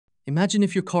Imagine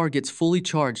if your car gets fully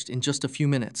charged in just a few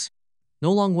minutes.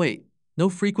 No long wait, no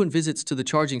frequent visits to the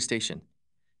charging station.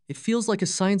 It feels like a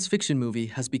science fiction movie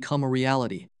has become a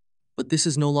reality. But this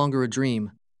is no longer a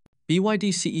dream. BYD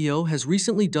CEO has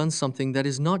recently done something that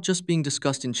is not just being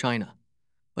discussed in China,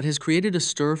 but has created a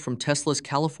stir from Tesla's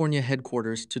California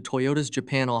headquarters to Toyota's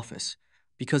Japan office,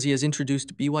 because he has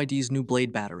introduced BYD's new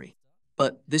Blade battery.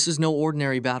 But this is no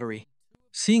ordinary battery.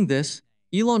 Seeing this,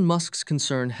 Elon Musk's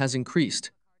concern has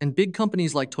increased, and big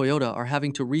companies like Toyota are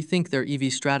having to rethink their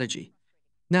EV strategy.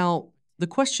 Now, the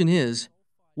question is,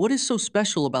 what is so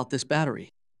special about this battery?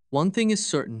 One thing is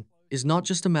certain, is not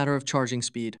just a matter of charging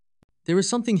speed. There is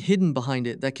something hidden behind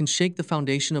it that can shake the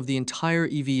foundation of the entire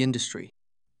EV industry.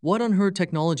 What unheard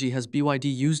technology has BYD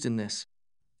used in this?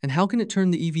 And how can it turn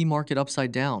the EV market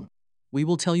upside down? We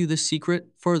will tell you this secret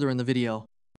further in the video.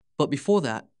 But before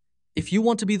that, if you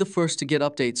want to be the first to get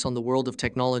updates on the world of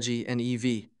technology and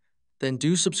EV, then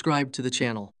do subscribe to the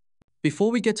channel.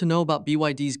 Before we get to know about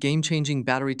BYD's game-changing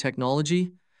battery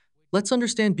technology, let's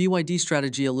understand BYD's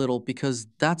strategy a little, because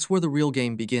that's where the real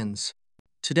game begins.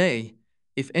 Today,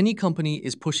 if any company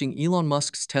is pushing Elon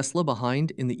Musk's Tesla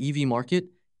behind in the EV market,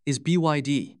 is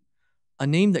BYD, a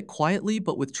name that quietly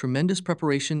but with tremendous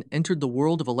preparation entered the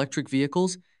world of electric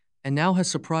vehicles and now has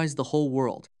surprised the whole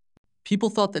world.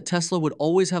 People thought that Tesla would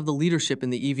always have the leadership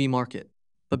in the EV market,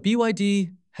 but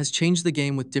BYD has changed the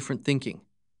game with different thinking,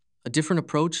 a different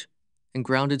approach, and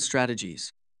grounded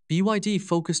strategies. BYD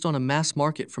focused on a mass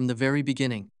market from the very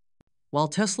beginning. While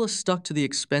Tesla stuck to the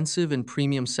expensive and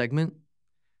premium segment,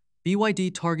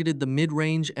 BYD targeted the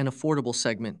mid-range and affordable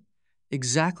segment,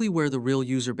 exactly where the real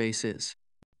user base is.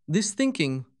 This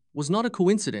thinking was not a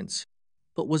coincidence,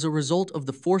 but was a result of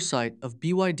the foresight of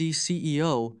BYD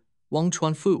CEO Wang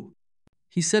Chuanfu.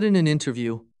 He said in an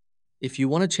interview, "If you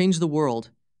want to change the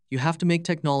world, you have to make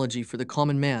technology for the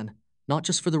common man, not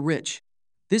just for the rich."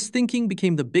 This thinking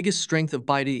became the biggest strength of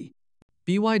BYD.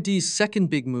 BYD's second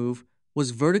big move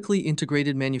was vertically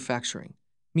integrated manufacturing,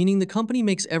 meaning the company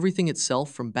makes everything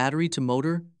itself from battery to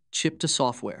motor, chip to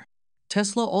software.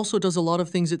 Tesla also does a lot of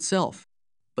things itself,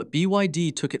 but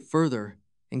BYD took it further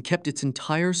and kept its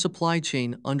entire supply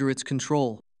chain under its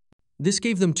control. This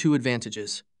gave them two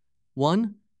advantages.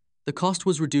 One, the cost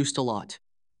was reduced a lot.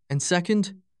 And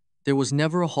second, there was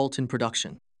never a halt in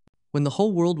production. When the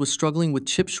whole world was struggling with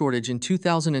chip shortage in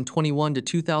 2021 to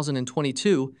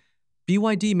 2022,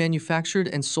 BYD manufactured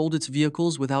and sold its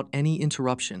vehicles without any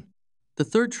interruption. The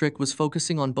third trick was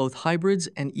focusing on both hybrids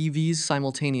and EVs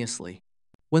simultaneously.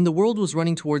 When the world was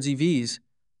running towards EVs,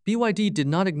 BYD did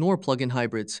not ignore plug-in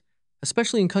hybrids,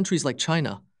 especially in countries like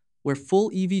China, where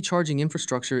full EV charging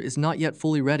infrastructure is not yet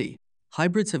fully ready.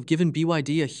 Hybrids have given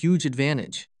BYD a huge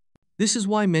advantage. This is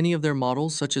why many of their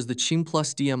models, such as the Qing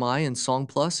Plus DMI and Song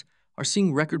Plus, are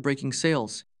seeing record-breaking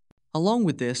sales. Along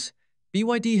with this,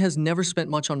 BYD has never spent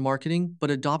much on marketing but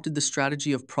adopted the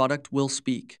strategy of product will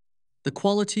speak. The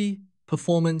quality,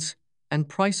 performance, and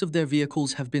price of their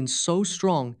vehicles have been so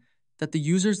strong that the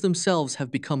users themselves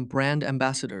have become brand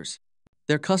ambassadors.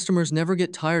 Their customers never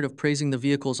get tired of praising the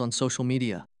vehicles on social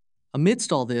media.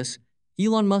 Amidst all this,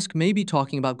 Elon Musk may be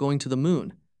talking about going to the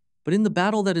moon, but in the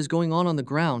battle that is going on the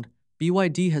ground,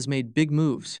 BYD has made big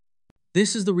moves.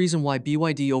 This is the reason why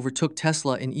BYD overtook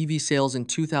Tesla in EV sales in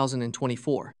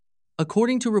 2024.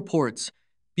 According to reports,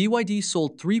 BYD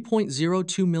sold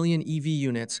 3.02 million EV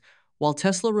units, while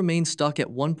Tesla remained stuck at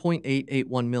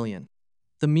 1.881 million.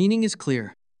 The meaning is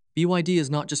clear. BYD is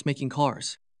not just making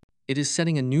cars. It is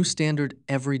setting a new standard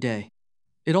every day.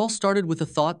 It all started with a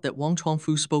thought that Wang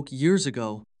Chuanfu spoke years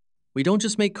ago. We don't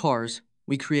just make cars,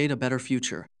 we create a better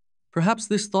future. Perhaps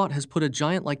this thought has put a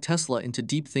giant like Tesla into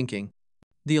deep thinking.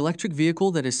 The electric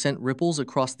vehicle that has sent ripples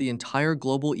across the entire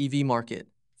global EV market,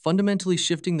 fundamentally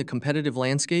shifting the competitive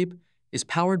landscape, is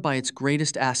powered by its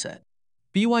greatest asset,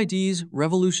 BYD's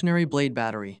revolutionary Blade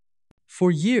battery.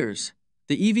 For years,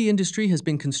 the EV industry has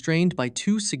been constrained by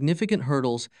two significant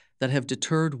hurdles that have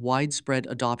deterred widespread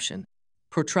adoption: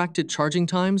 protracted charging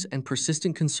times and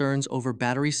persistent concerns over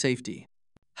battery safety.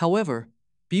 However,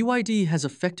 BYD has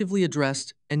effectively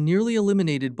addressed and nearly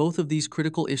eliminated both of these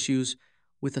critical issues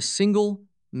with a single,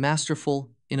 masterful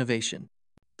innovation.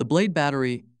 The Blade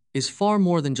battery is far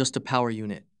more than just a power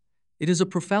unit. It is a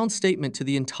profound statement to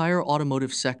the entire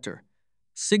automotive sector,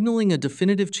 signaling a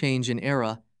definitive change in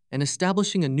era and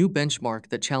establishing a new benchmark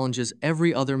that challenges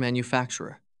every other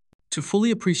manufacturer. To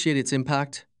fully appreciate its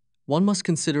impact, one must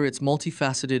consider its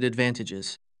multifaceted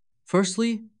advantages.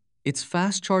 Firstly, its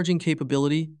fast charging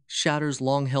capability shatters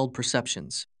long-held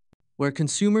perceptions. Where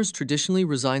consumers traditionally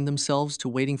resign themselves to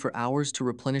waiting for hours to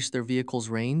replenish their vehicle's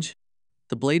range,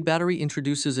 the Blade battery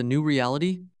introduces a new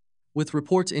reality: with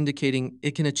reports indicating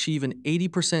it can achieve an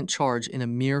 80% charge in a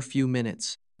mere few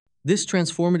minutes. This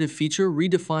transformative feature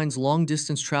redefines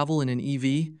long-distance travel in an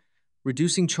EV,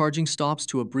 reducing charging stops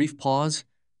to a brief pause,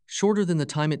 shorter than the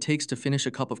time it takes to finish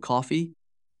a cup of coffee,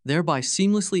 thereby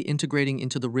seamlessly integrating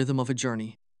into the rhythm of a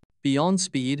journey. Beyond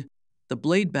speed, the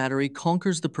Blade battery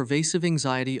conquers the pervasive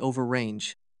anxiety over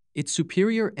range. Its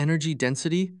superior energy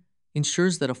density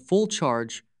ensures that a full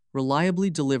charge reliably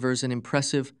delivers an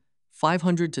impressive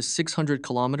 500 to 600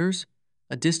 kilometers,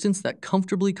 a distance that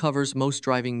comfortably covers most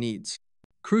driving needs.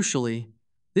 Crucially,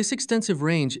 this extensive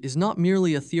range is not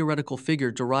merely a theoretical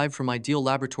figure derived from ideal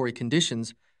laboratory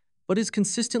conditions, but is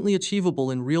consistently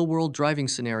achievable in real-world driving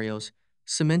scenarios,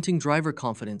 cementing driver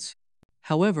confidence.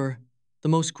 However, the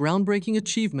most groundbreaking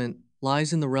achievement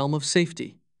lies in the realm of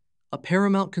safety, a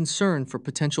paramount concern for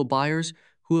potential buyers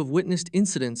who have witnessed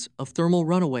incidents of thermal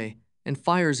runaway and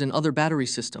fires in other battery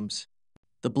systems.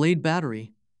 The Blade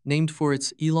battery, named for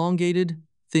its elongated,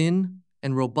 thin,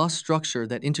 and robust structure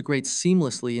that integrates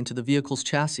seamlessly into the vehicle's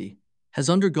chassis, has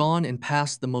undergone and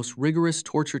passed the most rigorous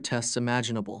torture tests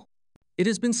imaginable. It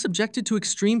has been subjected to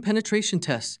extreme penetration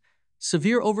tests,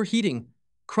 severe overheating,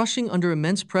 crushing under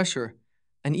immense pressure,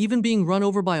 and even being run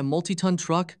over by a multi-ton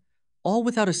truck, all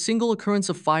without a single occurrence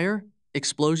of fire,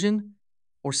 explosion,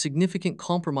 or significant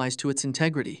compromise to its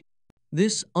integrity.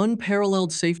 This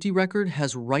unparalleled safety record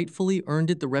has rightfully earned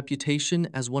it the reputation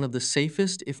as one of the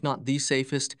safest, if not the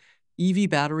safest, EV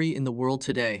battery in the world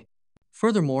today.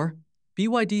 Furthermore,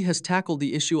 BYD has tackled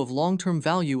the issue of long-term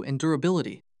value and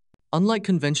durability. Unlike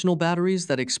conventional batteries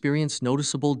that experience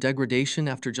noticeable degradation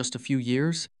after just a few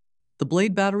years, the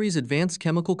Blade battery's advanced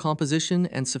chemical composition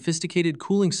and sophisticated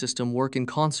cooling system work in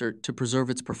concert to preserve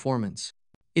its performance.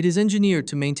 It is engineered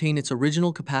to maintain its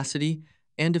original capacity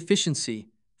and efficiency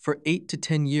for 8 to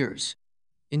 10 years,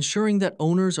 ensuring that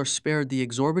owners are spared the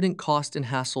exorbitant cost and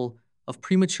hassle of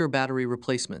premature battery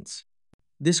replacements.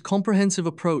 This comprehensive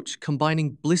approach,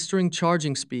 combining blistering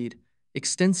charging speed,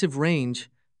 extensive range,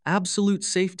 absolute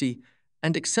safety,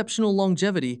 and exceptional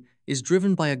longevity, is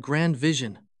driven by a grand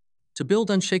vision: to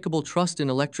build unshakable trust in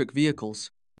electric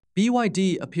vehicles.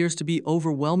 BYD appears to be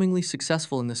overwhelmingly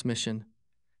successful in this mission,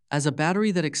 as a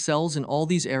battery that excels in all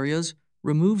these areas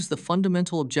removes the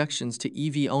fundamental objections to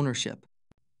EV ownership.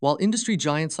 While industry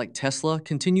giants like Tesla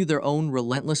continue their own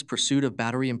relentless pursuit of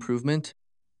battery improvement,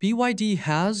 BYD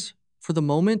has, for the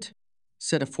moment,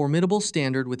 set a formidable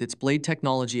standard with its Blade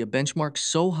technology, a benchmark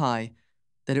so high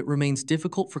that it remains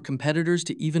difficult for competitors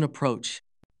to even approach.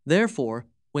 Therefore,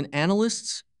 when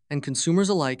analysts and consumers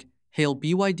alike hail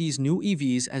BYD's new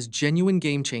EVs as genuine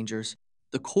game changers,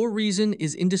 the core reason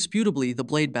is indisputably the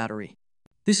Blade battery.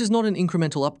 This is not an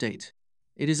incremental update.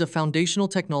 It is a foundational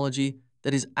technology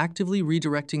that is actively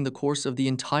redirecting the course of the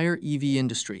entire EV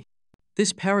industry.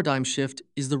 This paradigm shift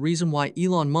is the reason why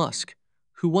Elon Musk,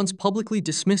 who once publicly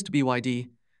dismissed BYD,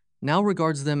 now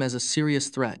regards them as a serious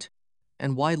threat,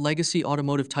 and why legacy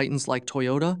automotive titans like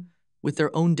Toyota, with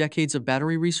their own decades of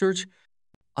battery research,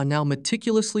 are now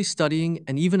meticulously studying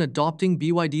and even adopting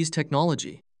BYD's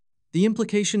technology. The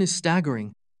implication is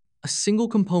staggering. A single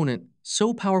component,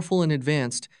 so powerful and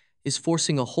advanced, is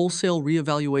forcing a wholesale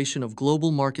reevaluation of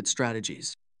global market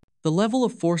strategies. The level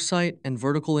of foresight and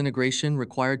vertical integration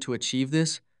required to achieve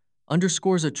this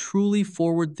underscores a truly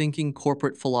forward-thinking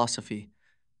corporate philosophy,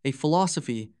 a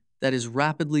philosophy that is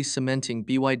rapidly cementing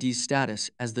BYD's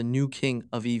status as the new king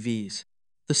of EVs.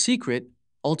 The secret,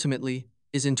 ultimately,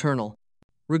 is internal.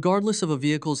 Regardless of a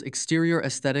vehicle's exterior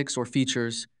aesthetics or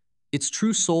features, its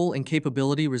true soul and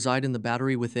capability reside in the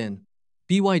battery within.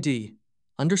 BYD,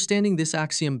 understanding this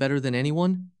axiom better than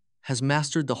anyone, has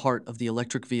mastered the heart of the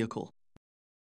electric vehicle.